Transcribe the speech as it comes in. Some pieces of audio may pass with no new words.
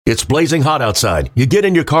It's blazing hot outside. You get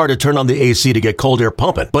in your car to turn on the AC to get cold air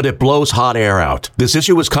pumping, but it blows hot air out. This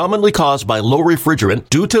issue is commonly caused by low refrigerant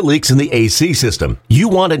due to leaks in the AC system. You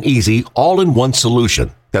want an easy, all-in-one solution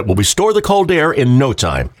that will restore the cold air in no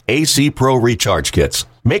time. AC Pro Recharge Kits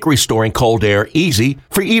make restoring cold air easy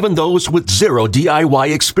for even those with zero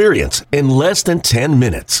DIY experience in less than 10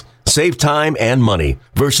 minutes. Save time and money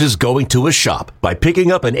versus going to a shop by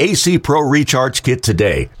picking up an AC Pro Recharge Kit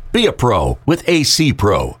today. Be a pro with AC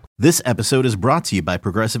Pro. This episode is brought to you by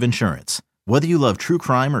Progressive Insurance. Whether you love true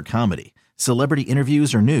crime or comedy, celebrity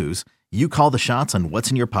interviews or news, you call the shots on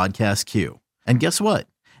what's in your podcast queue. And guess what?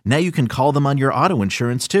 Now you can call them on your auto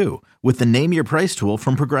insurance too with the Name Your Price tool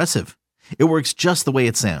from Progressive. It works just the way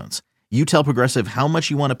it sounds. You tell Progressive how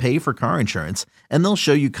much you want to pay for car insurance, and they'll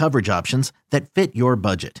show you coverage options that fit your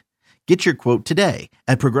budget. Get your quote today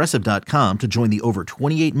at Progressive.com to join the over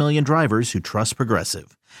 28 million drivers who trust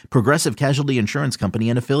Progressive. Progressive Casualty Insurance Company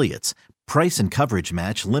and Affiliates. Price and coverage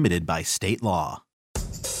match limited by state law.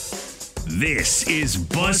 This is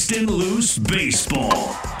Bustin' Loose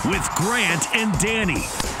Baseball with Grant and Danny.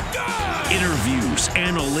 Interviews,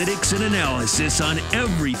 analytics, and analysis on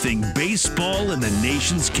everything baseball in the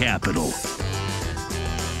nation's capital.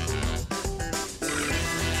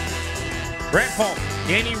 Grant Paul,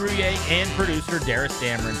 Danny Rouillet, and producer Darius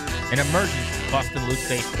Dameron, an emergence to Bustin' Loose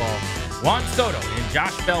Baseball. Juan Soto and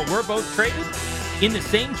Josh Bell were both traded in the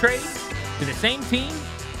same trade to the same team,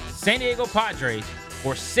 San Diego Padres,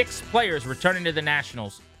 for 6 players returning to the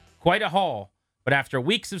Nationals. Quite a haul, but after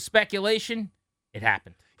weeks of speculation, it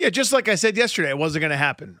happened. Yeah, just like I said yesterday, it wasn't going to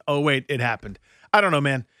happen. Oh, wait, it happened. I don't know,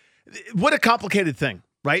 man. What a complicated thing,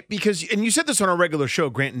 right? Because, and you said this on our regular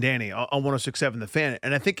show, Grant and Danny, on 106.7 The Fan,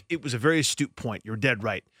 and I think it was a very astute point. You're dead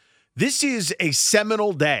right. This is a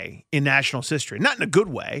seminal day in Nationals history. Not in a good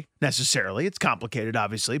way, necessarily. It's complicated,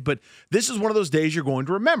 obviously, but this is one of those days you're going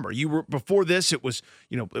to remember. You were before this, it was,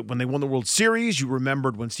 when they won the World Series, you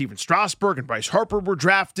remembered when Steven Strasburg and Bryce Harper were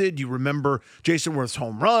drafted. You remember Jason Worth's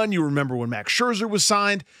home run. You remember when Max Scherzer was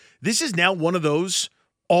signed. This is now one of those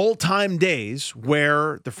all-time days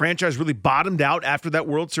where the franchise really bottomed out after that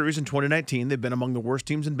World Series in 2019. They've been among the worst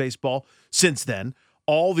teams in baseball since then.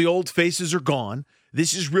 All the old faces are gone.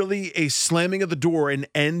 This is really a slamming of the door and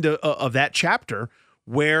end of that chapter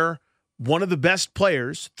where one of the best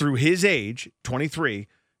players through his age, 23,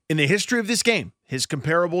 in the history of this game, his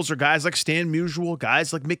comparables are guys like Stan Musial,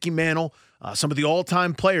 guys like Mickey Mantle. Some of the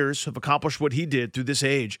all-time players have accomplished what he did through this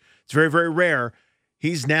age. It's very, very rare.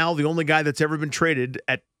 He's now the only guy that's ever been traded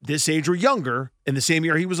at this age or younger in the same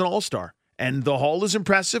year he was an all-star. And the haul is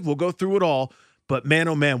impressive. We'll go through it all. But man,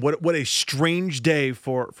 oh man, what a strange day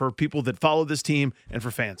for people that follow this team and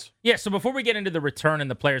for fans. Yeah, so before we get into the return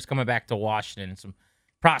and the players coming back to Washington, some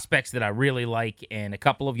prospects that I really like and a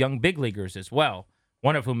couple of young big leaguers as well,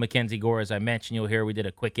 one of whom, Mackenzie Gore, as I mentioned, you'll hear we did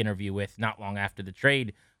a quick interview with not long after the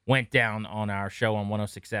trade went down on our show on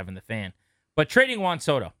 106.7 The Fan. But trading Juan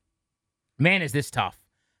Soto, man, is this tough.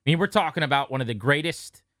 I mean, we're talking about one of the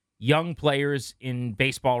greatest young players in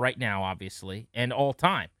baseball right now, obviously, and all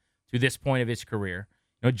time. To this point of his career,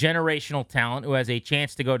 generational talent who has a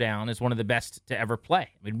chance to go down as one of the best to ever play.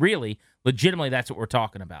 I mean, really, legitimately, that's what we're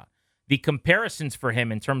talking about. The comparisons for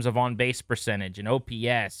him in terms of on-base percentage and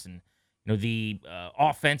OPS and the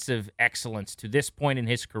offensive excellence to this point in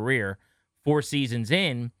his career, 4 seasons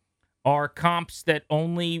in, are comps that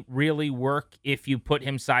only really work if you put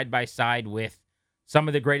him side by side with some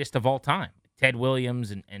of the greatest of all time, Ted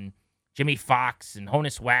Williams and Jimmy Fox and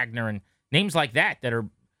Honus Wagner and names like that are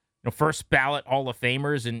first ballot Hall of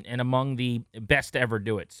Famers and among the best to ever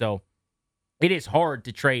do it. So it is hard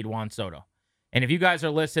to trade Juan Soto. And if you guys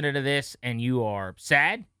are listening to this and you are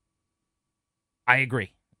sad, I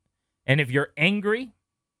agree. And if you're angry,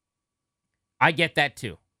 I get that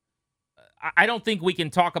too. I don't think we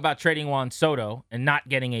can talk about trading Juan Soto and not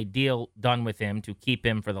getting a deal done with him to keep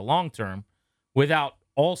him for the long term without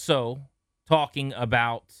also talking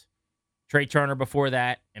about Trey Turner before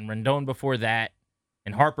that and Rendon before that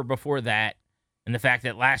and Harper before that, and the fact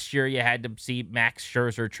that last year you had to see Max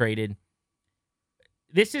Scherzer traded.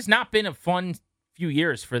 This has not been a fun few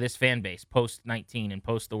years for this fan base post-19 and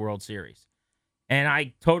post the World Series. And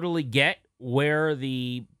I totally get where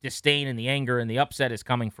the disdain and the anger and the upset is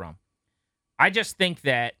coming from. I just think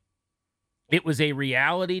that it was a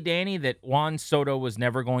reality, Danny, that Juan Soto was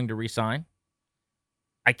never going to re-sign.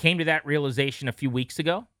 I came to that realization a few weeks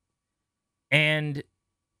ago, and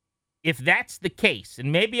if that's the case,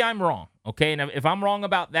 and maybe I'm wrong, okay? And if I'm wrong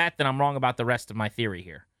about that, then I'm wrong about the rest of my theory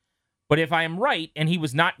here. But if I am right and he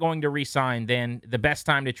was not going to re-sign, then the best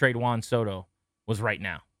time to trade Juan Soto was right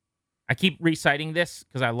now. I keep reciting this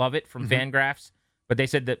because I love it from Fangraphs, but they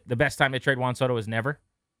said that the best time to trade Juan Soto is never,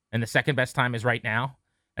 and the second best time is right now.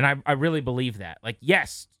 And I really believe that. Like,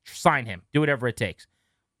 yes, sign him. Do whatever it takes.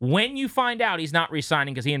 When you find out he's not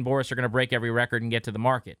re-signing because he and Boris are going to break every record and get to the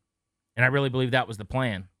market, and I really believe that was the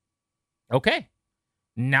plan, okay,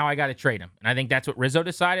 now I got to trade him. And I think that's what Rizzo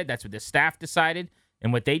decided. That's what the staff decided.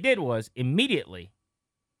 And what they did was immediately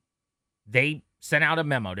they sent out a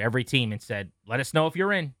memo to every team and said, let us know if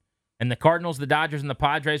you're in. And the Cardinals, the Dodgers, and the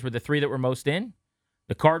Padres were the three that were most in.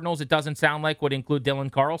 The Cardinals, it doesn't sound like, would include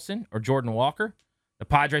Dylan Carlson or Jordan Walker. The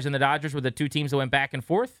Padres and the Dodgers were the two teams that went back and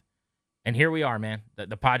forth. And here we are, man.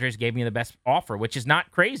 The Padres gave me the best offer, which is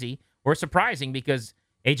not crazy or surprising because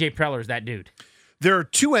A.J. Preller is that dude. There are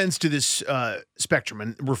two ends to this spectrum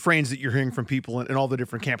and refrains that you're hearing from people in all the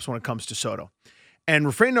different camps when it comes to Soto. And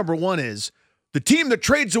refrain number one is, the team that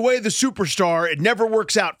trades away the superstar, it never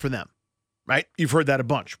works out for them, right? You've heard that a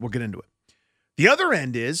bunch. We'll get into it. The other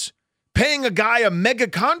end is, paying a guy a mega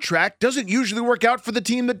contract doesn't usually work out for the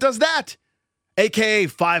team that does that. AKA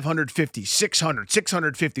 550, 600,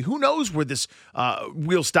 650. Who knows where this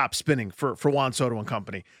wheel stops spinning for Juan Soto and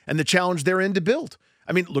company and the challenge they're in to build.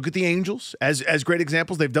 I mean, look at the Angels as great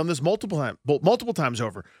examples. They've done this multiple times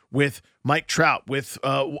over with Mike Trout, with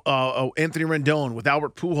Anthony Rendon, with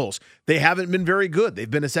Albert Pujols. They haven't been very good. They've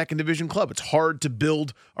been a second division club. It's hard to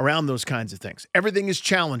build around those kinds of things. Everything is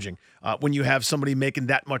challenging when you have somebody making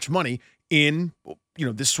that much money in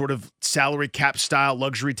this sort of salary cap style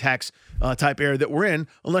luxury tax type area that we're in,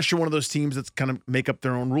 unless you're one of those teams that's kind of make up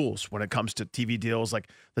their own rules when it comes to TV deals like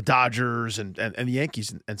the Dodgers and the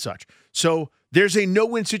Yankees and such. So there's a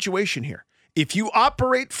no-win situation here. If you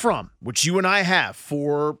operate from, which you and I have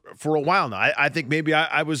for a while now, I think maybe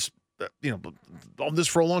I was on this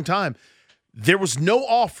for a long time. There was no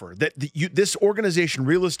offer that this organization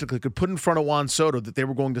realistically could put in front of Juan Soto that they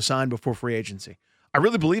were going to sign before free agency. I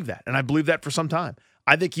really believe that, and I believe that for some time.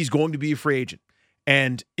 I think he's going to be a free agent.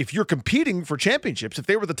 And if you're competing for championships, if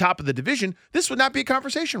they were the top of the division, this would not be a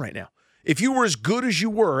conversation right now. If you were as good as you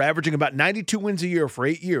were, averaging about 92 wins a year for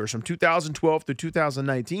 8 years, from 2012 through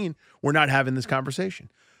 2019, we're not having this conversation.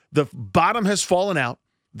 The bottom has fallen out.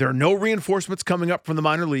 There are no reinforcements coming up from the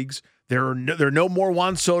minor leagues. There are no more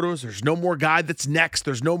Juan Sotos. There's no more guy that's next.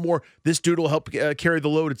 There's no more this dude will help carry the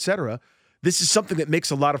load, etc. This is something that makes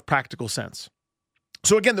a lot of practical sense.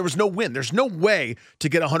 So again, there was no win. There's no way to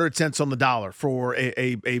get 100 cents on the dollar for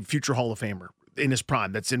a future Hall of Famer in his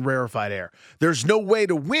prime that's in rarefied air. There's no way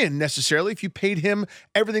to win necessarily if you paid him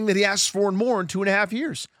everything that he asks for and more in 2.5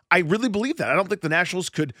 years. I really believe that. I don't think the Nationals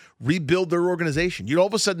could rebuild their organization. You'd all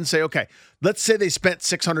of a sudden say, okay, let's say they spent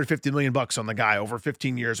 $650 million on the guy over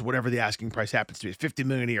 15 years, whatever the asking price happens to be, $50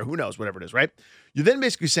 million a year, who knows, whatever it is, right? You're then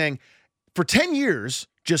basically saying, for 10 years,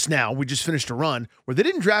 just now, we just finished a run where they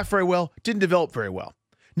didn't draft very well, didn't develop very well.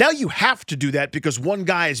 Now you have to do that because one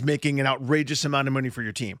guy is making an outrageous amount of money for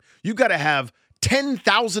your team. You've got to have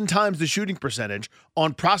 10,000 times the shooting percentage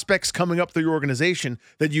on prospects coming up through your organization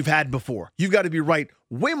that you've had before. You've got to be right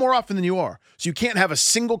way more often than you are. So you can't have a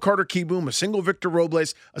single Carter Kieboom, a single Victor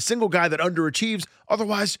Robles, a single guy that underachieves.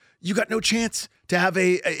 Otherwise, you got no chance to have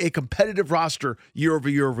a competitive roster year over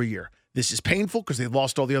year over year. This is painful because they've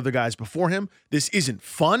lost all the other guys before him. This isn't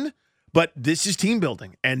fun. But this is team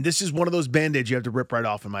building, and this is one of those Band-Aids you have to rip right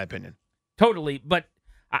off, in my opinion. Totally, but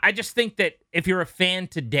I just think that if you're a fan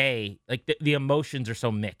today, like the emotions are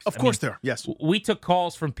so mixed. Of course they are, yes. We took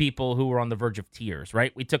calls from people who were on the verge of tears,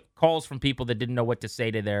 right? We took calls from people that didn't know what to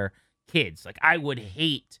say to their kids. Like, I would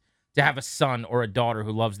hate to have a son or a daughter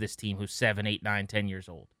who loves this team who's 7, 8, 9, 10 years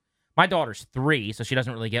old. My daughter's 3, so she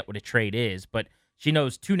doesn't really get what a trade is, but she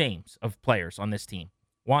knows 2 names of players on this team,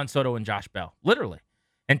 Juan Soto and Josh Bell, literally.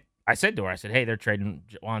 I said to her, hey, they're trading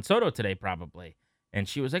Juan Soto today probably. And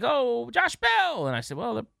she was like, oh, Josh Bell. And I said,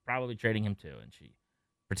 well, they're probably trading him too. And she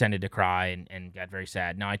pretended to cry and got very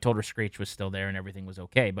sad. Now, I told her Screech was still there and everything was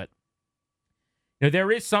okay. But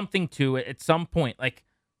there is something to it at some point. Like,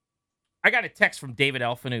 I got a text from David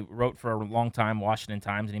Elfin, who wrote for a long time, Washington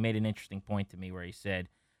Times, and he made an interesting point to me where he said,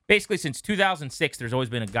 basically since 2006, there's always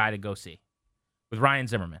been a guy to go see with Ryan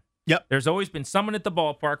Zimmerman. Yep. There's always been someone at the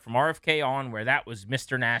ballpark from RFK on where that was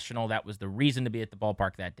Mr. National. That was the reason to be at the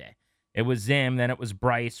ballpark that day. It was Zim, then it was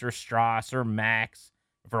Bryce or Strauss or Max.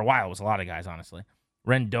 For a while, it was a lot of guys, honestly.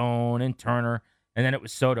 Rendon and Turner, and then it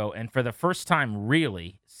was Soto. And for the first time,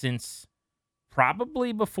 really, since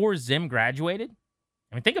probably before Zim graduated,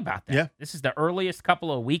 I mean, think about that. Yeah. This is the earliest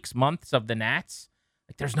couple of weeks, months of the Nats.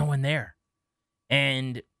 Like, there's no one there.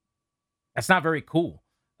 And that's not very cool.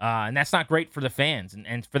 And that's not great for the fans.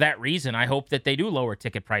 And for that reason, I hope that they do lower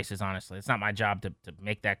ticket prices, honestly. It's not my job to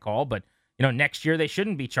make that call. But, next year they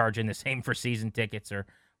shouldn't be charging the same for season tickets or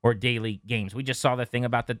or daily games. We just saw the thing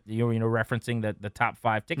about referencing the top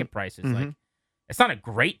 5 ticket prices. Mm-hmm. Like, it's not a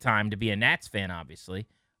great time to be a Nats fan, obviously.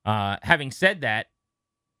 Having said that,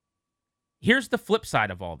 here's the flip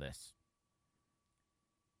side of all this.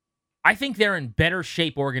 I think they're in better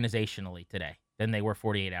shape organizationally today than they were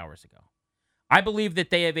 48 hours ago. I believe that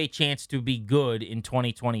they have a chance to be good in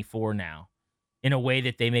 2024 now in a way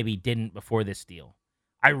that they maybe didn't before this deal.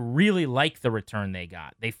 I really like the return they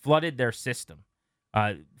got. They flooded their system.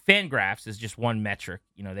 Fangraphs is just one metric.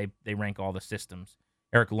 They rank all the systems.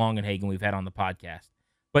 Eric Longenhagen we've had on the podcast.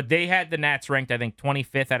 But they had the Nats ranked, I think,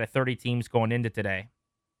 25th out of 30 teams going into today.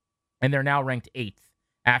 And they're now ranked 8th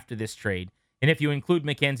after this trade. And if you include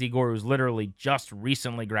Mackenzie Gore, who's literally just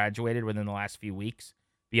recently graduated within the last few weeks,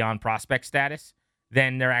 beyond prospect status,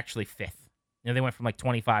 then they're actually 5th. They went from like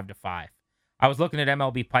 25 to 5. I was looking at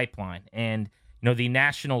MLB Pipeline, and the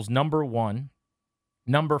Nationals' number 1,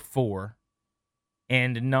 number 4,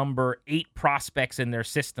 and number 8 prospects in their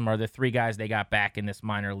system are the 3 guys they got back in this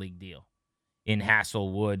minor league deal in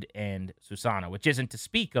Hassel, Wood, and Susana, which isn't to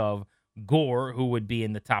speak of Gore, who would be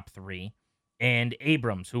in the top 3, and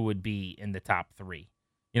Abrams, who would be in the top 3.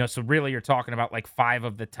 So really you're talking about like 5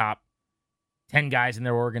 of the top 10 guys in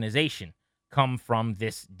their organization come from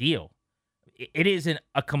this deal. It isn't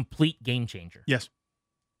a complete game changer. Yes.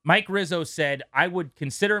 Mike Rizzo said, I would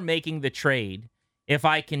consider making the trade if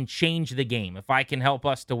I can change the game, if I can help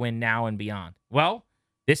us to win now and beyond. Well,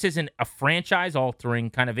 this isn't a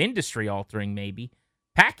franchise-altering, kind of industry-altering maybe,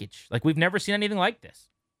 package. Like, we've never seen anything like this.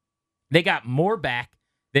 They got more back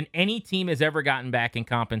than any team has ever gotten back in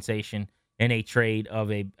compensation in a trade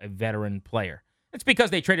of a veteran player. It's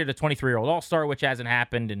because they traded a 23-year-old All-Star, which hasn't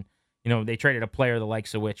happened, and they traded a player the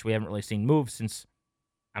likes of which we haven't really seen move since,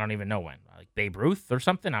 I don't even know when, like Babe Ruth or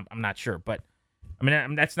something. I'm not sure, but I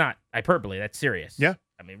mean that's not hyperbole. That's serious. Yeah.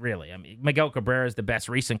 I mean, really. I mean, Miguel Cabrera is the best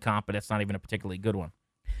recent comp, but it's not even a particularly good one.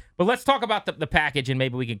 But let's talk about the package, and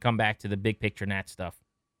maybe we can come back to the big picture Nats stuff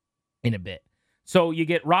in a bit. So you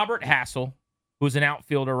get Robert Hassel, who's an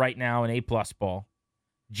outfielder right now in A-plus ball.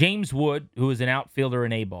 James Wood, who is an outfielder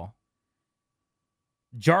in A-ball.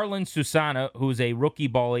 Jarlin Susana, who's a rookie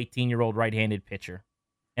ball 18-year-old right-handed pitcher.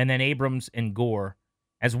 And then Abrams and Gore,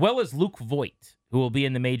 as well as Luke Voigt, who will be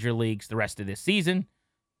in the major leagues the rest of this season.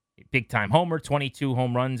 Big-time homer, 22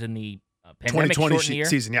 home runs in the pandemic-shortened year.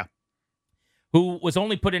 Season, yeah. Who was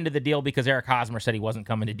only put into the deal because Eric Hosmer said he wasn't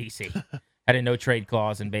coming to D.C. Had a no-trade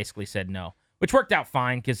clause and basically said no, which worked out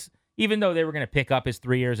fine because even though they were going to pick up his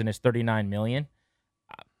 3 years and his $39 million,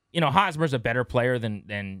 Hosmer's a better player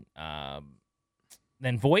than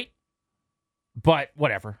Voigt, but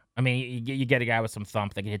whatever. I mean, you get a guy with some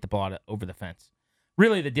thump that can hit the ball over the fence.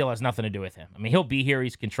 Really, the deal has nothing to do with him. I mean, he'll be here.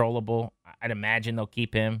 He's controllable. I'd imagine they'll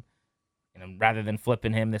keep him rather than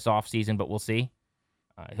flipping him this offseason, but we'll see.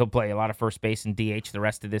 He'll play a lot of first base and DH the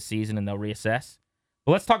rest of this season, and they'll reassess.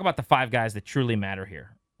 But let's talk about the 5 guys that truly matter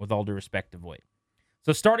here, with all due respect to Voigt.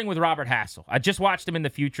 So starting with Robert Hassel. I just watched him in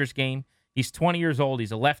the Futures game. He's 20 years old.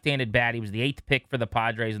 He's a left-handed bat. He was the 8th pick for the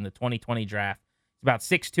Padres in the 2020 draft. He's about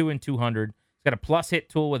 6'2" and 200. He's got a plus hit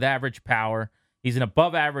tool with average power. He's an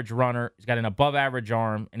above-average runner. He's got an above-average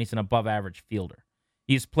arm, and he's an above-average fielder.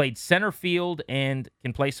 He's played center field and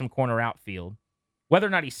can play some corner outfield. Whether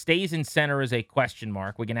or not he stays in center is a question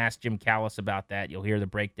mark. We can ask Jim Callis about that. You'll hear the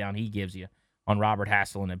breakdown he gives you on Robert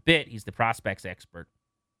Hassel in a bit. He's the prospects expert.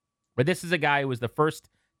 But this is a guy who was the first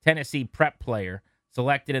Tennessee prep player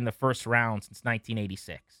selected in the first round since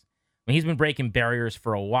 1986. I mean, he's been breaking barriers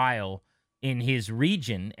for a while in his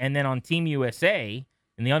region. And then on Team USA,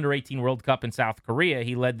 in the Under-18 World Cup in South Korea,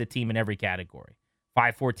 he led the team in every category.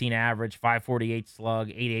 514 average, 548 slug,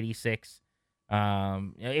 886.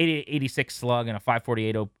 886 slug and a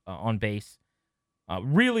 548 on base.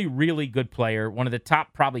 Really, really good player. One of the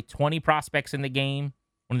top probably 20 prospects in the game.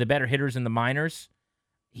 One of the better hitters in the minors.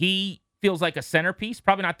 He feels like a centerpiece.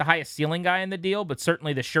 Probably not the highest ceiling guy in the deal, but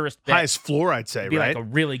certainly the surest bet. Highest floor, I'd say, be right? Like a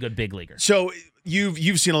really good big leaguer. So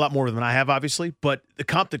you've seen a lot more than I have, obviously, but the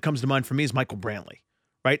comp that comes to mind for me is Michael Brantley.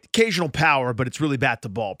 Right, occasional power, but it's really bat to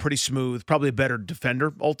ball, pretty smooth. Probably a better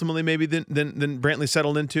defender ultimately, maybe than Brantley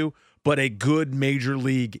settled into, but a good major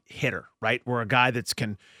league hitter. Right, where a guy that's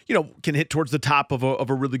can hit towards the top of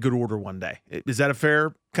a really good order one day. Is that a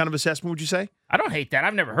fair kind of assessment? Would you say? I don't hate that.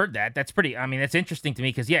 I've never heard that. That's pretty. I mean, that's interesting to me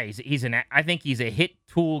because I think he's a hit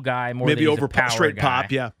tool guy more maybe than he's over a power straight guy.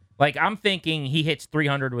 pop. Yeah, like I'm thinking he hits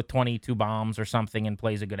 300 with 22 bombs or something and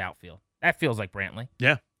plays a good outfield. That feels like Brantley.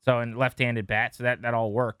 Yeah. So, and left-handed bat, so that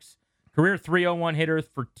all works. Career 301 hitter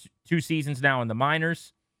for 2 seasons now in the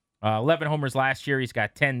minors. 11 homers last year. He's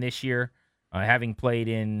got 10 this year, having played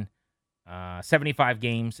in 75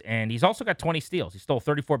 games, and he's also got 20 steals. He stole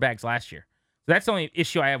 34 bags last year. So that's the only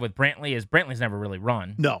issue I have with Brantley is Brantley's never really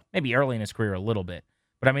run. No. Maybe early in his career a little bit.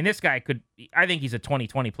 But, I mean, this guy I think he's a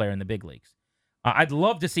 2020 player in the big leagues. I'd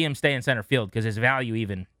love to see him stay in center field because his value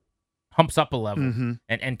even humps up a level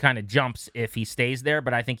and kind of jumps if he stays there,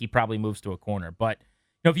 but I think he probably moves to a corner. But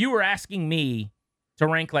if you were asking me to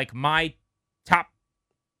rank like my top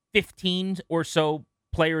 15 or so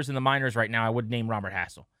players in the minors right now, I would name Robert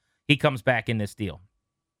Hassel. He comes back in this deal.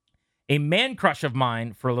 A man crush of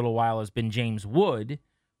mine for a little while has been James Wood,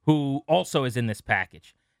 who also is in this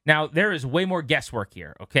package. Now, there is way more guesswork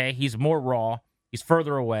here, okay? He's more raw. He's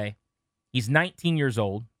further away. He's 19 years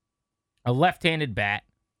old, a left-handed bat.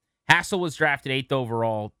 Hassel was drafted 8th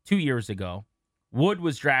overall 2 years ago. Wood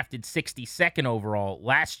was drafted 62nd overall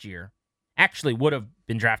last year. Actually, would have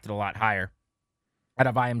been drafted a lot higher out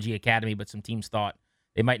of IMG Academy, but some teams thought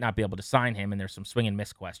they might not be able to sign him, and there's some swing and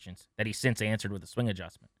miss questions that he since answered with a swing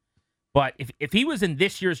adjustment. But if he was in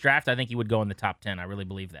this year's draft, I think he would go in the top 10. I really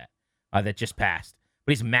believe that. That just passed.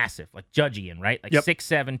 But he's massive, like Judgian, right? Like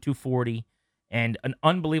 6'7", 240, and an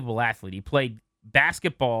unbelievable athlete. He played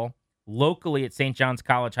basketball locally at St. John's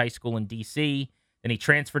College High School in D.C., then he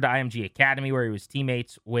transferred to IMG Academy where he was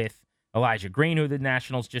teammates with Elijah Green, who the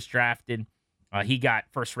Nationals just drafted. He got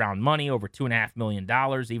first-round money, over $2.5 million,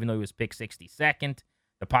 even though he was picked 62nd.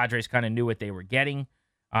 The Padres kind of knew what they were getting.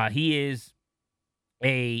 He is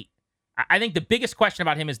I think the biggest question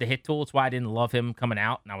about him is the hit tool. It's why I didn't love him coming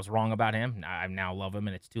out, and I was wrong about him. I now love him,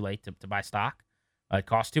 and it's too late to buy stock. It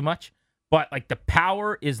costs too much. But, like, the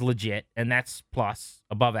power is legit, and that's plus,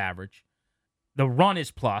 above average. The run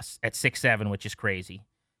is plus at 6'7", which is crazy.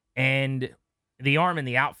 And the arm in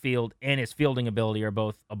the outfield and his fielding ability are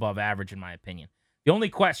both above average, in my opinion. The only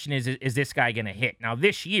question is this guy going to hit? Now,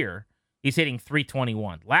 this year, he's hitting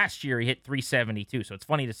 321. Last year, he hit 372, so it's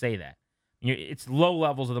funny to say that. It's low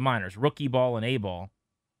levels of the minors, rookie ball and A ball,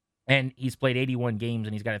 and he's played 81 games,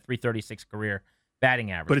 and he's got a 336 career batting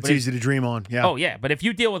average. But it's easy to dream on, yeah. Oh, yeah, but if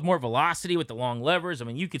you deal with more velocity with the long levers, I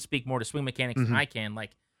mean, you could speak more to swing mechanics than I can.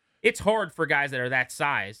 Like, it's hard for guys that are that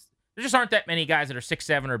size. There just aren't that many guys that are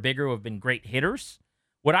 6'7" or bigger who have been great hitters.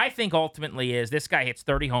 What I think ultimately is this guy hits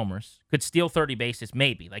 30 homers, could steal 30 bases,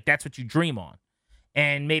 maybe. Like, that's what you dream on.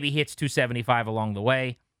 And maybe hits 275 along the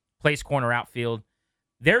way, plays corner outfield.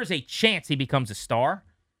 There's a chance he becomes a star.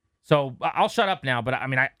 So I'll shut up now, but I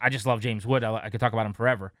mean, I just love James Wood. I could talk about him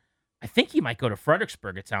forever. I think he might go to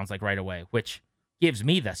Fredericksburg, it sounds like, right away, which gives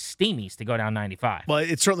me the steamies to go down 95. Well,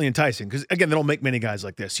 it's certainly enticing because, again, they don't make many guys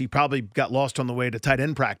like this. He probably got lost on the way to tight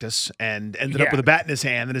end practice and ended up with a bat in his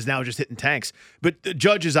hand and is now just hitting tanks. But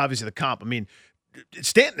Judge is obviously the comp. I mean,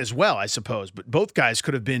 Stanton as well, I suppose, but both guys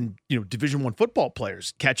could have been, Division I football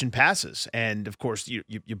players catching passes. And of course,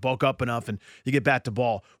 you bulk up enough and you get bat to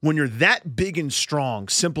ball. When you're that big and strong,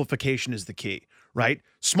 simplification is the key, right?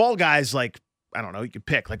 Small guys like, I don't know, you could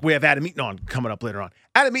pick. Like we have Adam Eaton on coming up later on.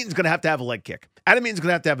 Adam Eaton's going to have a leg kick. Adam Eaton's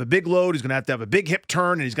going to have a big load. He's going to have a big hip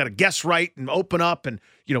turn, and he's got to guess right and open up and,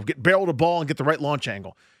 get barrel to ball and get the right launch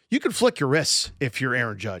angle. You could flick your wrists if you're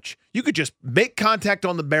Aaron Judge. You could just make contact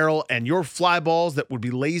on the barrel, and your fly balls that would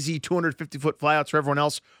be lazy 250-foot flyouts for everyone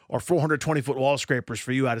else or 420-foot wall scrapers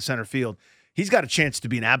for you out of center field. He's got a chance to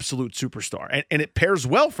be an absolute superstar. And it pairs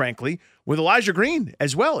well, frankly, with Elijah Green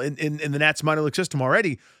as well in the Nats minor league system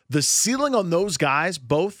already. The ceiling on those guys,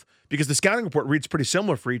 both, because the scouting report reads pretty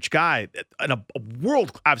similar for each guy, and a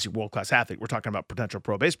obviously world-class athlete. We're talking about potential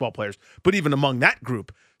pro baseball players, but even among that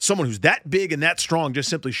group, someone who's that big and that strong just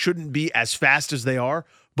simply shouldn't be as fast as they are.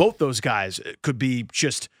 Both those guys could be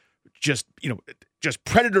just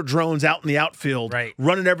predator drones out in the outfield, right,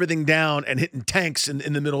 running everything down and hitting tanks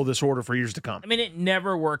in the middle of this order for years to come. I mean, it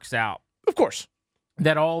never works out. Of course.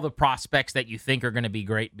 That all the prospects that you think are going to be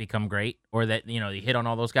great become great, or that, you hit on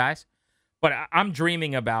all those guys. But I'm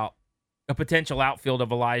dreaming about a potential outfield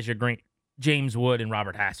of Elijah Green, James Wood, and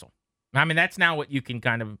Robert Hassel. I mean, that's now what you can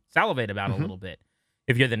kind of salivate about a little bit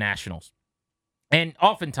if you're the Nationals. And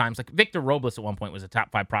oftentimes, like Victor Robles at one point was a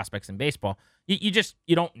top 5 prospects in baseball. You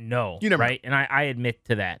don't know, right? And I admit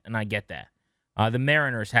to that, and I get that. The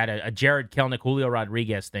Mariners had a Jared Kelnick, Julio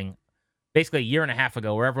Rodriguez thing basically a year and a half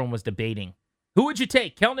ago where everyone was debating, who would you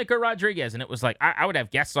take, Kelnick or Rodriguez? And it was like, I would have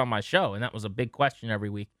guests on my show, and that was a big question every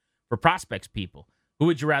week for prospects people. Who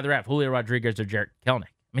would you rather have, Julio Rodriguez or Jared Kelnick?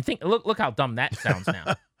 I mean, look how dumb that sounds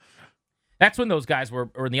now. That's when those guys were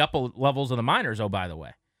in the upper levels of the minors, oh, by the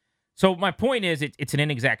way. So my point is it's an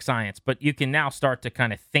inexact science, but you can now start to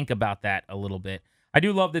kind of think about that a little bit. I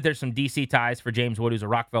do love that there's some D.C. ties for James Wood, who's a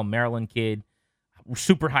Rockville, Maryland kid.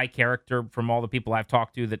 Super high character from all the people I've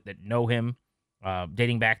talked to that know him,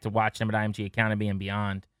 dating back to watching him at IMG Academy and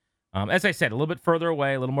beyond. As I said, a little bit further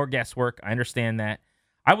away, a little more guesswork. I understand that.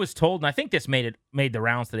 I was told, and I think this made the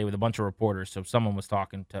rounds today with a bunch of reporters, so someone was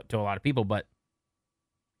talking to a lot of people, but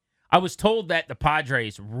I was told that the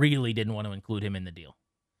Padres really didn't want to include him in the deal,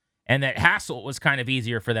 and that Hassel was kind of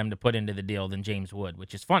easier for them to put into the deal than James Wood,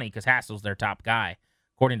 which is funny because Hassel's their top guy,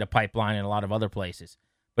 according to Pipeline and a lot of other places.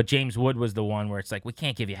 But James Wood was the one where it's like, we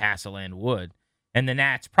can't give you Hassel and Wood. And the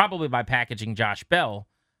Nats, probably by packaging Josh Bell,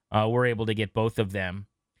 were able to get both of them.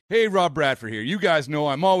 Hey, Rob Bradford here. You guys know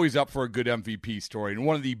I'm always up for a good MVP story, and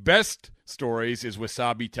one of the best stories is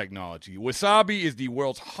Wasabi Technology. Wasabi is the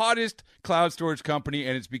world's hottest cloud storage company,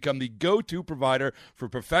 and it's become the go-to provider for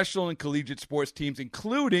professional and collegiate sports teams,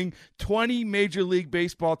 including 20 Major League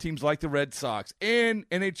Baseball teams like the Red Sox and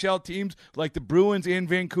NHL teams like the Bruins and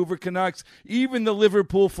Vancouver Canucks. Even the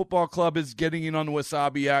Liverpool Football Club is getting in on the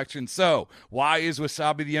Wasabi action. So, why is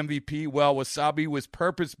Wasabi the MVP? Well, Wasabi was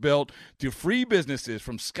purpose-built to free businesses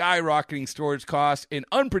from skyrocketing storage costs and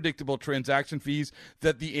unpredictable transaction fees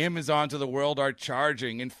that the Amazons of the world are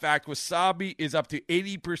charging. In fact, Wasabi is up to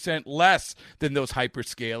 80% less than those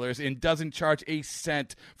hyperscalers and doesn't charge a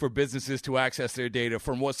cent for businesses to access their data.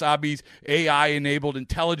 From Wasabi's AI-enabled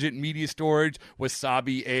intelligent media storage,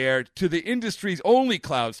 Wasabi Air, to the industry's only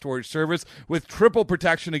cloud storage service with triple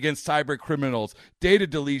protection against cyber criminals, data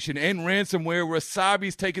deletion, and ransomware,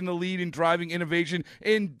 Wasabi's taken the lead in driving innovation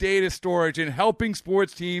in data storage and helping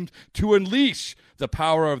sports teams to unleash the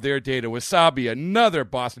power of their data. Wasabi, another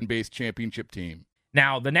Boston-based championship team.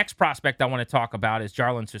 Now, the next prospect I want to talk about is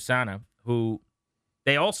Jarlin Susana, who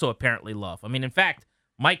they also apparently love. I mean, in fact,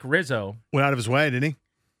 Mike Rizzo went out of his way, didn't he?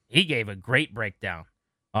 He gave a great breakdown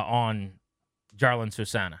on Jarlin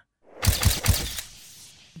Susana.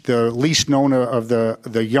 The least known of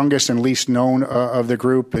the youngest and least known of the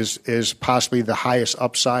group is possibly the highest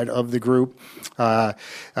upside of the group. That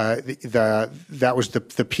was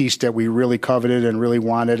the piece that we really coveted and really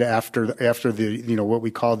wanted after the what we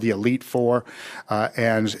called the Elite Four,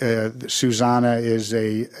 and Susana is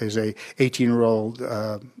a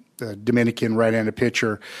 18-year-old. Dominican right-handed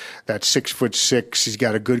pitcher that's 6'6". He's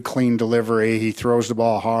got a good, clean delivery. He throws the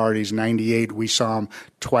ball hard. He's 98. We saw him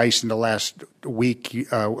twice in the last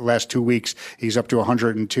 2 weeks. He's up to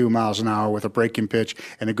 102 miles an hour with a breaking pitch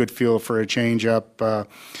and a good feel for a changeup.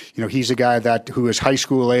 He's a guy who is high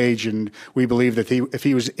school age, and we believe that if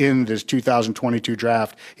he was in this 2022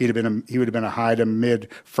 draft, he would have been a high to mid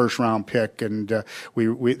first round pick, and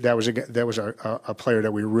that was a player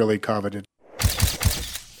that we really coveted.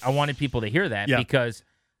 I wanted people to hear that because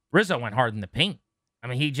Rizzo went hard in the paint. I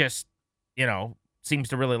mean, he just, seems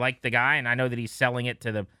to really like the guy, and I know that he's selling it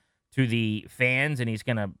to the fans, and he's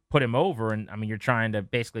going to put him over. And I mean, you're trying to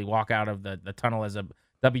basically walk out of the tunnel as a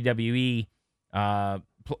WWE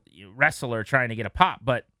wrestler trying to get a pop.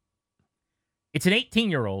 But it's an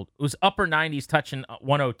 18-year-old who's upper 90s, touching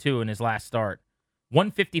 102 in his last start,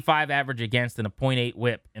 155 average against and a .8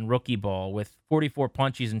 whip in rookie ball with 44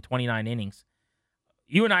 punches in 29 innings.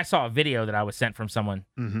 You and I saw a video that I was sent from someone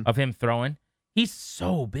of him throwing. He's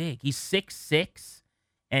so big. He's 6'6"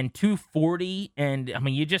 and 240. And, I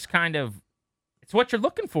mean, you just it's what you're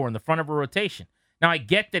looking for in the front of a rotation. Now, I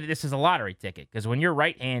get that this is a lottery ticket because when you're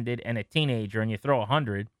right-handed and a teenager and you throw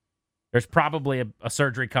 100, there's probably a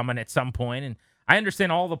surgery coming at some point. And I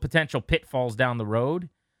understand all the potential pitfalls down the road.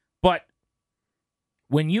 But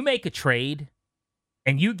when you make a trade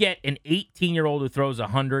and you get an 18-year-old who throws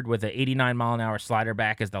 100 with an 89-mile-an-hour slider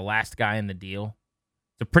back as the last guy in the deal,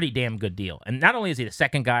 it's a pretty damn good deal. And not only is he the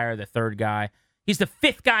second guy or the third guy, he's the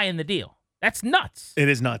fifth guy in the deal. That's nuts. It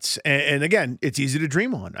is nuts. And again, it's easy to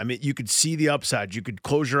dream on. I mean, you could see the upside. You could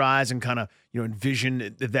close your eyes and kind of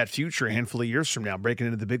envision that future a handful of years from now, breaking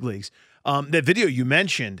into the big leagues. That video you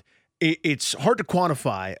mentioned, it's hard to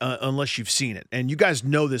quantify unless you've seen it. And you guys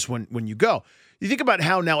know this when you go. You think about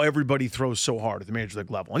how now everybody throws so hard at the major league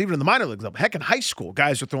level, and even in the minor league level. Heck, in high school,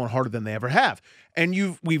 guys are throwing harder than they ever have.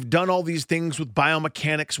 And we've done all these things with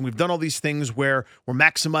biomechanics, and we've done all these things where we're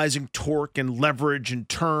maximizing torque and leverage and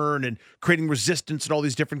turn and creating resistance and all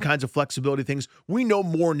these different kinds of flexibility things. We know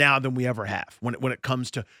more now than we ever have when it comes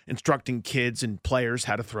to instructing kids and players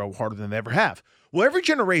how to throw harder than they ever have. Well, every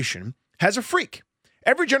generation has a freak.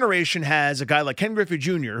 Every generation has a guy like Ken Griffey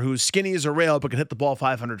Jr., who's skinny as a rail but can hit the ball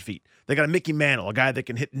 500 feet. They got a Mickey Mantle, a guy that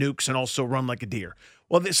can hit nukes and also run like a deer.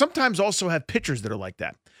 Well, they sometimes also have pitchers that are like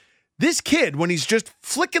that. This kid, when he's just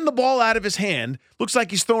flicking the ball out of his hand, looks like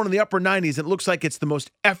he's throwing in the upper 90s. It looks like it's the most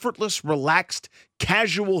effortless, relaxed,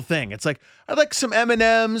 casual thing. It's like, I'd like some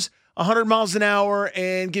M&Ms, 100 miles an hour,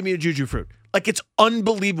 and give me a juju fruit. Like, it's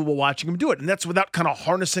unbelievable watching him do it. And that's without kind of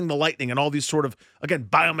harnessing the lightning and all these sort of, again,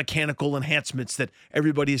 biomechanical enhancements that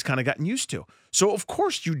everybody has kind of gotten used to. So, of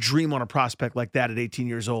course, you dream on a prospect like that at 18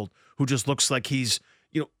 years old who just looks like he's,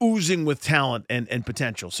 oozing with talent and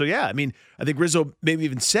potential. So, yeah, I mean, I think Rizzo maybe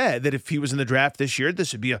even said that if he was in the draft this year,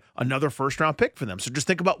 this would be another first-round pick for them. So just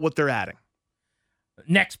think about what they're adding.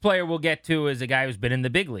 Next player we'll get to is a guy who's been in the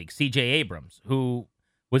big league, C.J. Abrams, who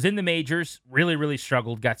was in the majors, really, really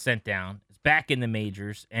struggled, got sent down, is back in the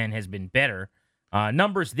majors, and has been better.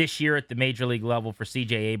 Numbers this year at the major league level for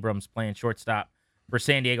C.J. Abrams playing shortstop for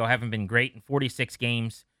San Diego haven't been great in 46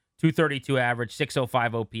 games, 232 average,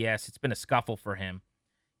 605 OPS. It's been a scuffle for him.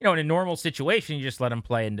 In a normal situation, you just let him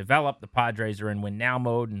play and develop. The Padres are in win-now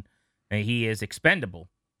mode, and he is expendable.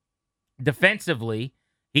 Defensively,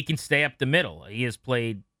 he can stay up the middle. He has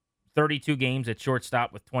played 32 games at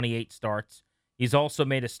shortstop with 28 starts. He's also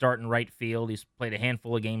made a start in right field. He's played a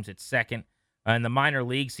handful of games at second. In the minor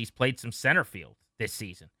leagues, he's played some center field this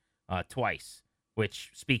season, twice, which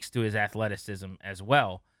speaks to his athleticism as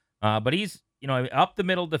well. But he's, up the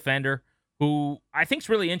middle defender who I think is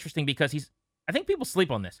really interesting because I think people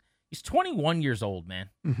sleep on this. He's 21 years old, man.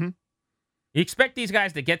 Mm-hmm. You expect these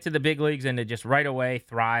guys to get to the big leagues and to just right away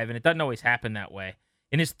thrive, and it doesn't always happen that way.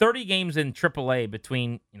 In his 30 games in AAA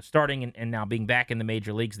between starting and now being back in the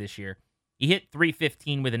major leagues this year, he hit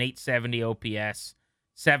 .315 with an .870 OPS,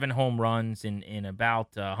 7 home runs in about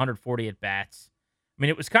 140 at-bats. I mean,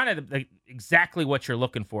 it was kind of exactly what you're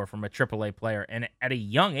looking for from a AAA player, and at a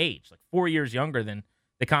young age, like 4 years younger than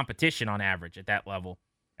the competition on average at that level,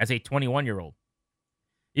 as a 21-year-old.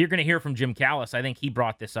 You're going to hear from Jim Callis. I think he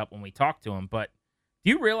brought this up when we talked to him. But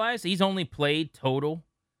do you realize he's only played total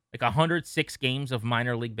like 106 games of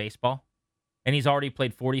minor league baseball? And he's already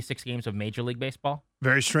played 46 games of Major League Baseball?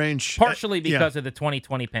 Very strange. Partially because of the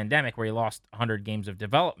 2020 pandemic where he lost 100 games of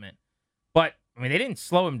development. But, I mean, they didn't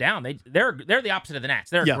slow him down. They're the opposite of the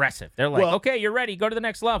Nats. They're aggressive. They're like, okay, you're ready. Go to the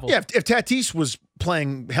next level. Yeah, if Tatis was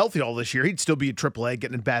playing healthy all this year, he'd still be at AAA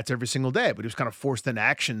getting at bats every single day. But he was kind of forced into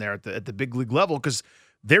action there at the big league level because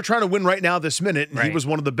they're trying to win right now this minute, and he was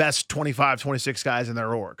one of the best 25, 26 guys in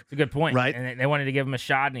their org. It's a good point. Right? And they wanted to give him a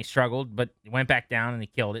shot, and he struggled, but he went back down, and he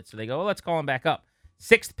killed it. So they go, well, let's call him back up.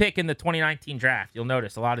 6th pick in the 2019 draft. You'll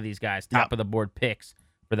notice a lot of these guys, top of the board picks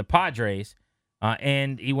for the Padres.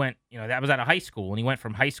 And he went, that was out of high school, and he went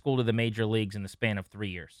from high school to the major leagues in the span of 3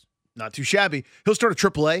 years. Not too shabby. He'll start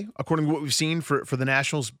at AAA, according to what we've seen for the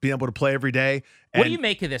Nationals, being able to play every day. What do you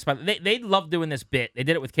make of this? They love doing this bit. They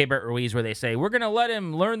did it with Keibert Ruiz where they say, we're going to let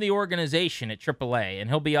him learn the organization at AAA, and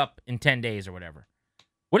he'll be up in 10 days or whatever.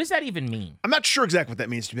 What does that even mean? I'm not sure exactly what that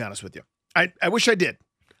means, to be honest with you. I wish I did.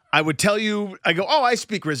 I would tell you, I go, I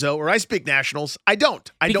speak Rizzo, or I speak Nationals. I don't.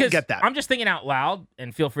 I don't get that. I'm just thinking out loud,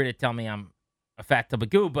 and feel free to tell me I'm a fat tub of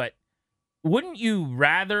goo, but wouldn't you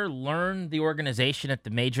rather learn the organization at the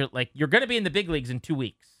major? Like, you're going to be in the big leagues in 2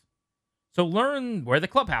 weeks. So learn where the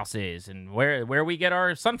clubhouse is and where we get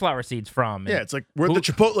our sunflower seeds from. Yeah, it's like where the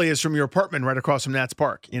Chipotle is from your apartment right across from Nats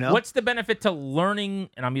Park, What's the benefit to learning,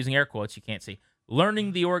 and I'm using air quotes, you can't see,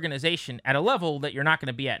 learning the organization at a level that you're not going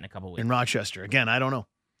to be at in a couple weeks? In Rochester. Again, I don't know.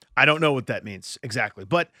 I don't know what that means exactly.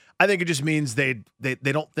 But I think it just means they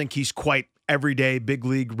don't think he's quite everyday big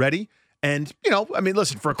league ready. And,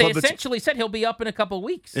 listen, for a club they essentially said he'll be up in a couple of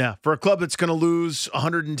weeks. Yeah, for a club that's going to lose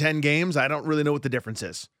 110 games, I don't really know what the difference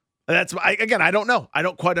is. I don't know. I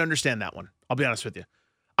don't quite understand that one. I'll be honest with you.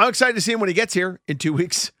 I'm excited to see him when he gets here in 2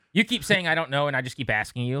 weeks. You keep saying I don't know, and I just keep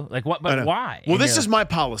asking you. Like, what? But why? Well, this is my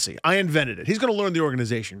policy. I invented it. He's going to learn the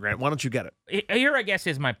organization, Grant. Why don't you get it? Here, I guess,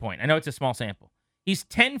 is my point. I know it's a small sample. He's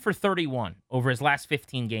 10 for 31 over his last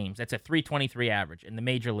 15 games. That's a .323 average in the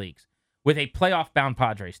major leagues with a playoff-bound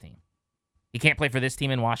Padres team. He can't play for this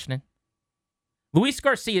team in Washington. Luis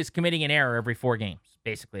Garcia is committing an error every 4 games,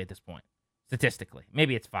 basically, at this point, statistically.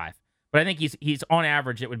 Maybe it's 5. But I think he's on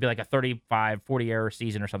average, it would be like a 35, 40 error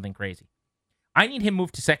season or something crazy. I need him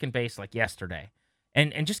moved to second base like yesterday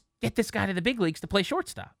and just get this guy to the big leagues to play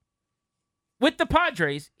shortstop. With the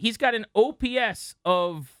Padres, he's got an OPS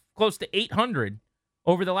of close to 800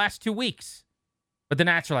 over the last 2 weeks. But the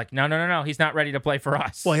Nats are like, no, he's not ready to play for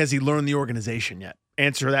us. Well, has he learned the organization yet?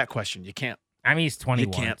 Answer that question. You can't. I mean, he's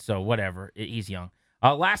 21, so whatever. He's young.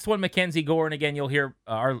 Last one, Mackenzie Gore, and again, you'll hear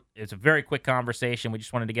it's a very quick conversation. We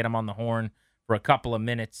just wanted to get him on the horn for a couple of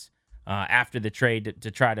minutes after the trade to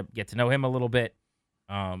try to get to know him a little bit.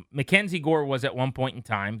 Mackenzie Gore was at one point in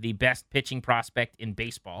time the best pitching prospect in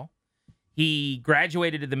baseball. He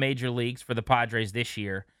graduated to the major leagues for the Padres this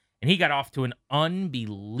year, and he got off to an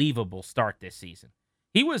unbelievable start this season.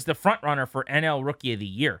 He was the front runner for NL Rookie of the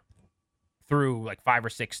Year through like 5 or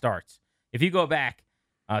 6 starts. If you go back,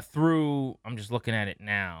 through, I'm just looking at it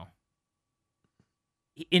now.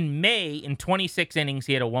 In May, in 26 innings,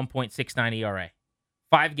 he had a 1.69 ERA.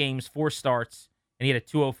 5 games, 4 starts, and he had a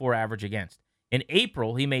 2.04 average against. In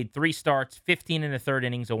April, he made 3 starts, 15 and a third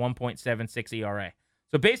innings, a 1.76 ERA.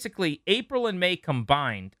 So basically, April and May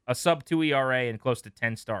combined, a sub-2 ERA and close to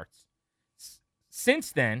 10 starts.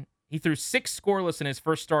 Since then, he threw 6 scoreless in his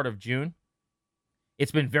first start of June.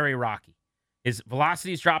 It's been very rocky. His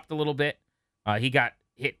velocity's dropped a little bit. He got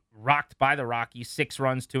rocked by the Rockies, 6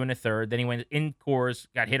 runs, 2 and a third. Then he went in Coors,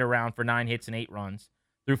 got hit around for 9 hits and 8 runs.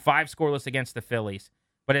 Threw 5 scoreless against the Phillies,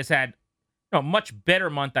 but has had a much better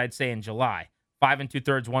month, I'd say, in July. 5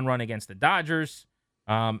 2/3, 1 run against the Dodgers.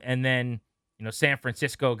 And then, San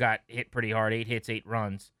Francisco got hit pretty hard, 8 hits, 8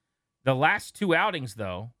 runs. The last 2 outings,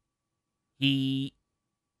 though, he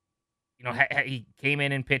came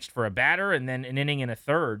in and pitched for a batter, and then an inning and a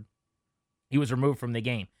third, he was removed from the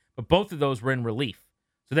game. But both of those were in relief.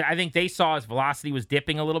 So I think they saw his velocity was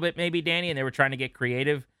dipping a little bit, maybe, Danny, and they were trying to get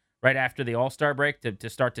creative right after the All-Star break to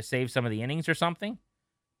start to save some of the innings or something.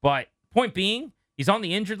 But point being, he's on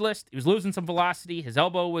the injured list. He was losing some velocity. His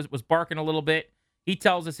elbow was barking a little bit. He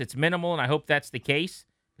tells us it's minimal, and I hope that's the case.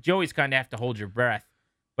 But you always kind of have to hold your breath.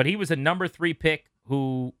 But he was a number 3 pick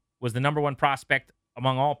who was the number 1 prospect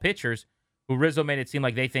among all pitchers who Rizzo made it seem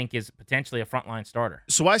like they think is potentially a frontline starter.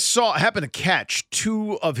 So I happened to catch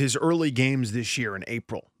 2 of his early games this year in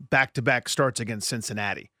April, back-to-back starts against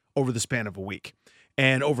Cincinnati over the span of a week.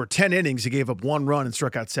 And over 10 innings, he gave up 1 run and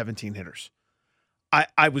struck out 17 hitters.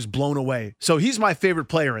 I was blown away. So he's my favorite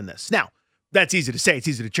player in this. Now, that's easy to say. It's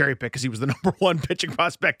easy to cherry pick because he was the number 1 pitching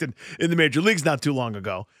prospect in the major leagues not too long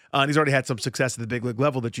ago. And he's already had some success at the big league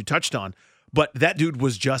level that you touched on. But that dude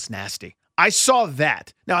was just nasty. I saw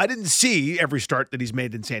that. Now, I didn't see every start that he's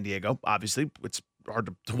made in San Diego. Obviously, it's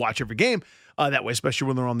hard to watch every game that way, especially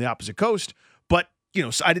when they're on the opposite coast. But,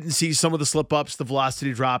 so I didn't see some of the slip-ups, the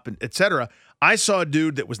velocity drop, and et cetera. I saw a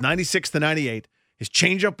dude that was 96 to 98. His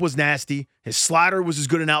changeup was nasty. His slider was as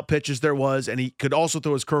good an out pitch as there was, and he could also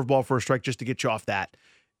throw his curveball for a strike just to get you off that.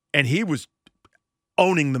 And he was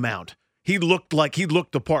owning the mound. He looked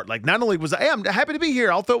the part. Like, not only was I'm happy to be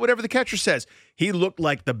here, I'll throw whatever the catcher says. He looked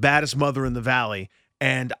like the baddest mother in the valley.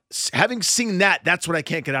 And having seen that, that's what I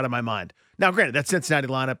can't get out of my mind. Now, granted, that Cincinnati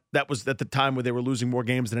lineup, that was at the time where they were losing more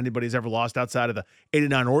games than anybody's ever lost outside of the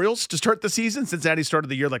 89 Orioles to start the season. Cincinnati started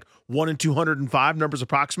the year like 1-205, numbers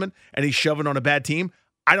approximate, and he's shoving on a bad team.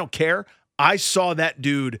 I don't care. I saw that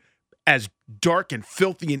dude as dark and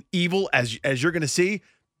filthy and evil as you're going to see.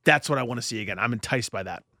 That's what I want to see again. I'm enticed by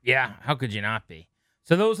that. Yeah, how could you not be?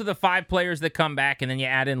 So those are the 5 players that come back, and then you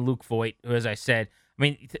add in Luke Voit, who, as I said,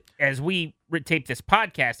 as we tape this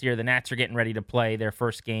podcast here, the Nats are getting ready to play their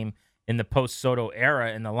first game in the post-Soto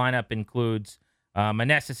era, and the lineup includes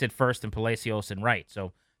Meneses at first and Palacios in right.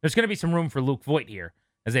 So there's going to be some room for Luke Voit here,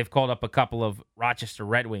 as they've called up a couple of Rochester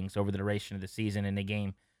Red Wings over the duration of the season in the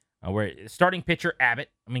game. Where starting pitcher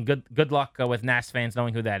Abbott, good luck with Nats fans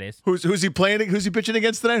knowing who that is. Who's he playing? Who's he pitching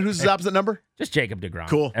against tonight? Who's his opposite number? Just Jacob deGrom.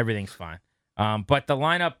 Cool. Everything's fine. But the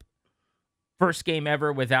lineup, first game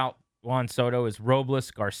ever without Juan Soto, is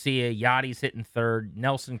Robles, Garcia, Yachty's hitting third,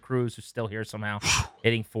 Nelson Cruz, who's still here somehow,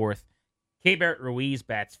 hitting fourth. Keibert Ruiz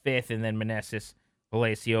bats fifth, and then Meneses,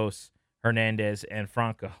 Palacios, Hernandez, and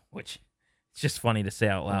Franco, which it's just funny to say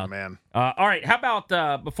out loud. Oh, man. All right, how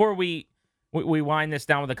about before we wind this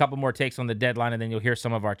down with a couple more takes on the deadline, and then you'll hear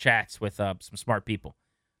some of our chats with some smart people.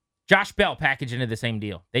 Josh Bell packaged into the same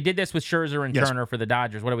deal. They did this with Scherzer and Turner for the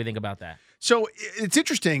Dodgers. What do we think about that? So it's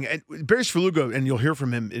interesting. Barry Svrluga, and you'll hear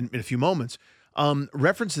from him in a few moments,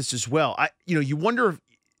 reference this as well. You wonder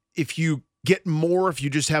if you get more if you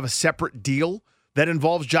just have a separate deal that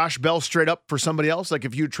involves Josh Bell straight up for somebody else. Like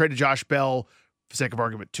if you traded Josh Bell, for sake of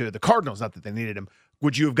argument, to the Cardinals, not that they needed him,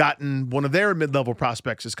 would you have gotten one of their mid-level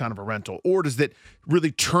prospects as kind of a rental? Or does that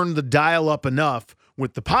really turn the dial up enough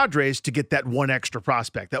with the Padres to get that one extra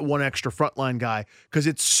prospect, that one extra frontline guy? Because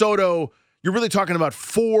it's Soto, you're really talking about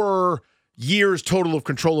 4 years total of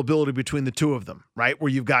controllability between the two of them, right? Where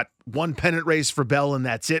you've got 1 pennant race for Bell and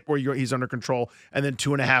that's it, where he's under control, and then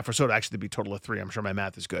 2.5 for Soto. Actually, it'd be a total of 3. I'm sure my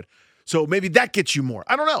math is good. So maybe that gets you more.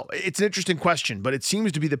 I don't know. It's an interesting question, but it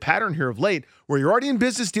seems to be the pattern here of late where you're already in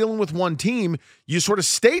business dealing with one team, you sort of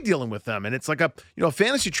stay dealing with them. And it's like a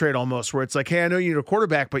fantasy trade almost where it's like, hey, I know you need a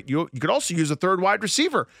quarterback, but you could also use a third wide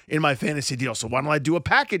receiver in my fantasy deal. So why don't I do a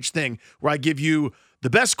package thing where I give you the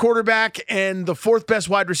best quarterback and the 4th best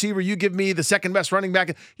wide receiver, you give me the 2nd best running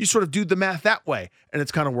back. You sort of do the math that way, and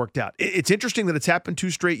it's kind of worked out. It's interesting that it's happened 2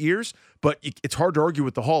 straight years, but it's hard to argue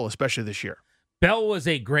with the Hall, especially this year. Bell was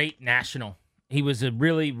a great national. He was a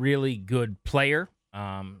really, really good player.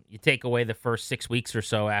 You take away the first 6 weeks or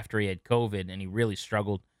so after he had COVID, and he really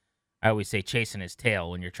struggled. I always say chasing his tail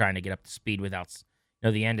when you're trying to get up to speed without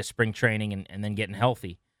the end of spring training and then getting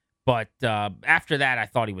healthy. But after that, I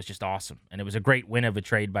thought he was just awesome. And it was a great win of a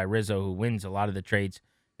trade by Rizzo, who wins a lot of the trades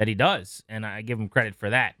that he does. And I give him credit for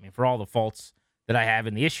that. I mean, for all the faults that I have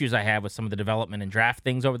and the issues I have with some of the development and draft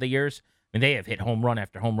things over the years, I mean, they have hit home run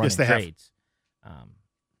after home run in trades.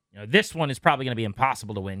 This one is probably going to be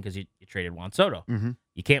impossible to win because you traded Juan Soto. Mm-hmm.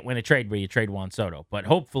 You can't win a trade where you trade Juan Soto. But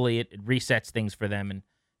hopefully it resets things for them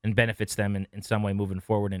and benefits them in some way moving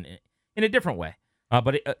forward in a different way.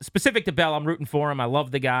 But specific to Bell, I'm rooting for him. I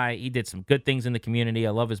love the guy. He did some good things in the community.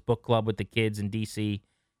 I love his book club with the kids in D.C.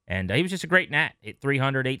 And he was just a great nat. Hit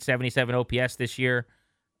 300, 877 OPS this year.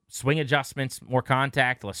 Swing adjustments, more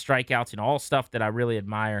contact, less strikeouts, all stuff that I really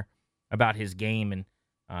admire about his game. And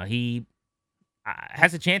he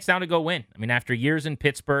has a chance now to go win. I mean, after years in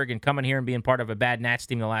Pittsburgh and coming here and being part of a bad Nats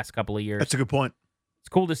team the last couple of years. That's a good point. It's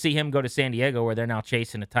cool to see him go to San Diego where they're now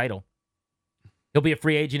chasing a title. He'll be a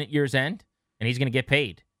free agent at year's end, and he's going to get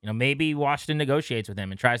paid. Maybe Washington negotiates with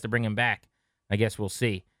him and tries to bring him back. I guess we'll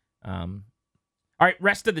see. All right,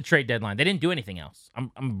 rest of the trade deadline. They didn't do anything else.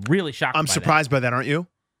 I'm really shocked. I'm surprised by that, aren't you?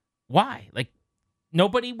 Why? Like,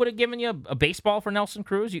 nobody would have given you a baseball for Nelson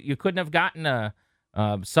Cruz. You couldn't have gotten a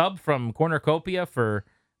sub from Cornucopia for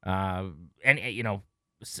Carl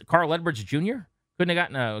Edwards Jr. Couldn't have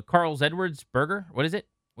gotten a Carl's Edwards burger. What is it?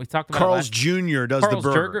 We talked about Carl's Jr. does Carl's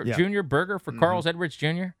the burger. Jr. burger for Carl's Edwards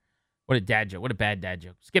Jr. What a dad joke. What a bad dad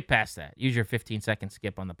joke. Skip past that. Use your 15-second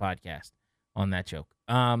skip on the podcast on that joke.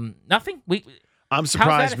 Nothing. I'm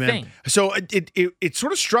surprised, man. Thing? So it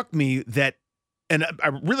sort of struck me that, and I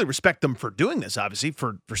really respect them for doing this, obviously,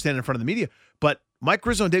 for standing in front of the media, but Mike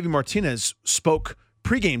Rizzo and Davey Martinez spoke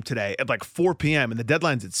pregame today at like 4 p.m., and the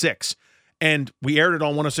deadline's at 6. And we aired it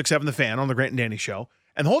on 106.7 The Fan on the Grant and Danny show.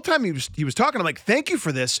 And the whole time he was talking, I'm like, thank you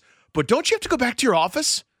for this, but don't you have to go back to your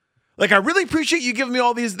office? Like, I really appreciate you giving me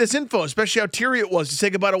all this info, especially how teary it was to say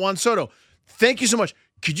goodbye to Juan Soto. Thank you so much.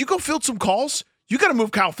 Could you go field some calls? You got to move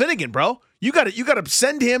Kyle Finnegan, bro. You got to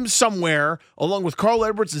send him somewhere along with Carl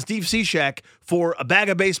Edwards and Steve Cishek for a bag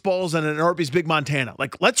of baseballs and an Arby's Big Montana.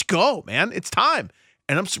 Like, let's go, man. It's time.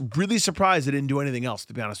 And I'm really surprised they didn't do anything else,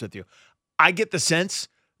 to be honest with you. I get the sense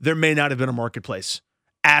there may not have been a marketplace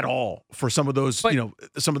at all for some of those,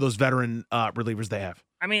 some of those veteran relievers they have.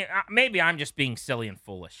 I mean, maybe I'm just being silly and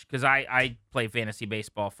foolish because I play fantasy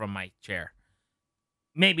baseball from my chair.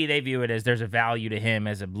 Maybe they view it as there's a value to him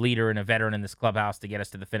as a leader and a veteran in this clubhouse to get us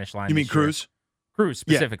to the finish line. You mean Cruz? Cruz,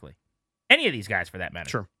 specifically. Yeah. Any of these guys, for that matter.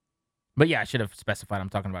 Sure. But yeah, I should have specified I'm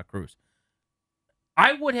talking about Cruz.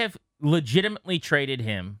 I would have legitimately traded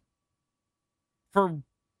him for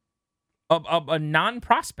a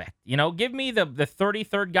non-prospect. Give me the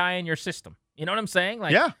 33rd guy in your system. You know what I'm saying?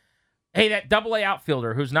 Like, yeah. Hey, that double-A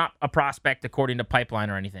outfielder who's not a prospect according to Pipeline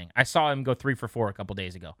or anything. I saw him go 3 for 4 a couple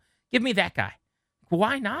days ago. Give me that guy.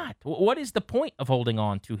 Why not? What is the point of holding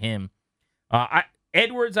on to him?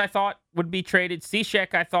 Edwards, I thought, would be traded.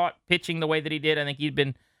 Cishek, I thought, pitching the way that he did. I think he'd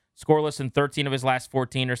been scoreless in 13 of his last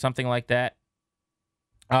 14 or something like that.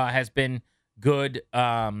 Has been good.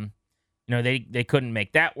 They couldn't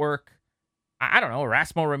make that work. I don't know.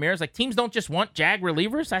 Erasmo Ramirez. Like, teams don't just want Jag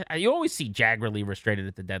relievers. You always see Jag relievers traded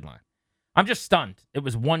at the deadline. I'm just stunned. It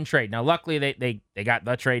was one trade. Now, luckily, they got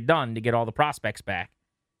the trade done to get all the prospects back.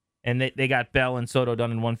 And they got Bell and Soto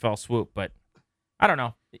done in one fell swoop. But I don't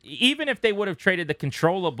know. Even if they would have traded the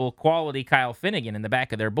controllable quality Kyle Finnegan in the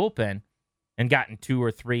back of their bullpen and gotten 2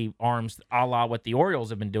 or 3 arms a la what the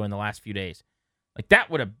Orioles have been doing the last few days, like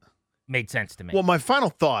that would have made sense to me. Well, my final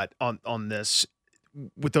thought on this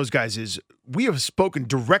with those guys is we have spoken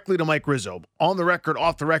directly to Mike Rizzo, on the record,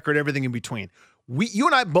 off the record, everything in between. You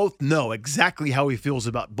and I both know exactly how he feels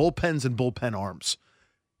about bullpens and bullpen arms.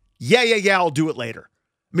 Yeah, I'll do it later.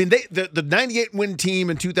 I mean, the 98 win team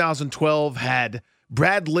in 2012 had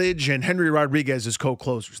Brad Lidge and Henry Rodriguez as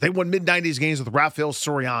co-closers. They won mid-90s games with Rafael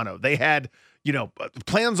Soriano. They had,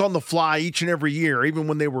 plans on the fly each and every year. Even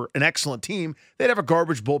when they were an excellent team, they'd have a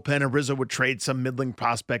garbage bullpen, and Rizzo would trade some middling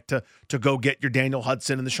prospect to go get your Daniel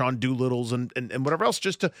Hudson and the Sean Doolittles and whatever else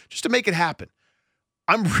just to make it happen.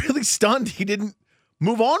 I'm really stunned he didn't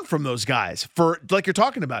move on from those guys for, like you're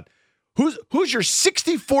talking about. Who's your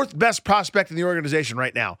 64th best prospect in the organization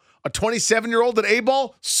right now? A 27-year-old at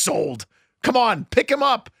A-ball? Sold. Come on, pick him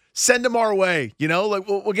up. Send him our way. Like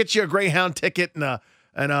we'll get you a Greyhound ticket and a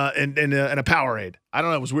Powerade. I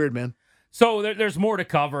don't know. It was weird, man. So there's more to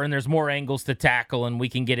cover and there's more angles to tackle, and we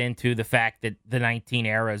can get into the fact that the 19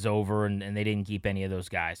 era is over and they didn't keep any of those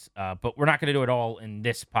guys. But we're not going to do it all in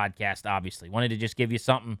this podcast, obviously. Wanted to just give you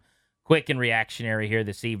something quick and reactionary here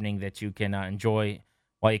this evening that you can enjoy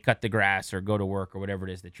while you cut the grass or go to work or whatever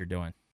it is that you're doing.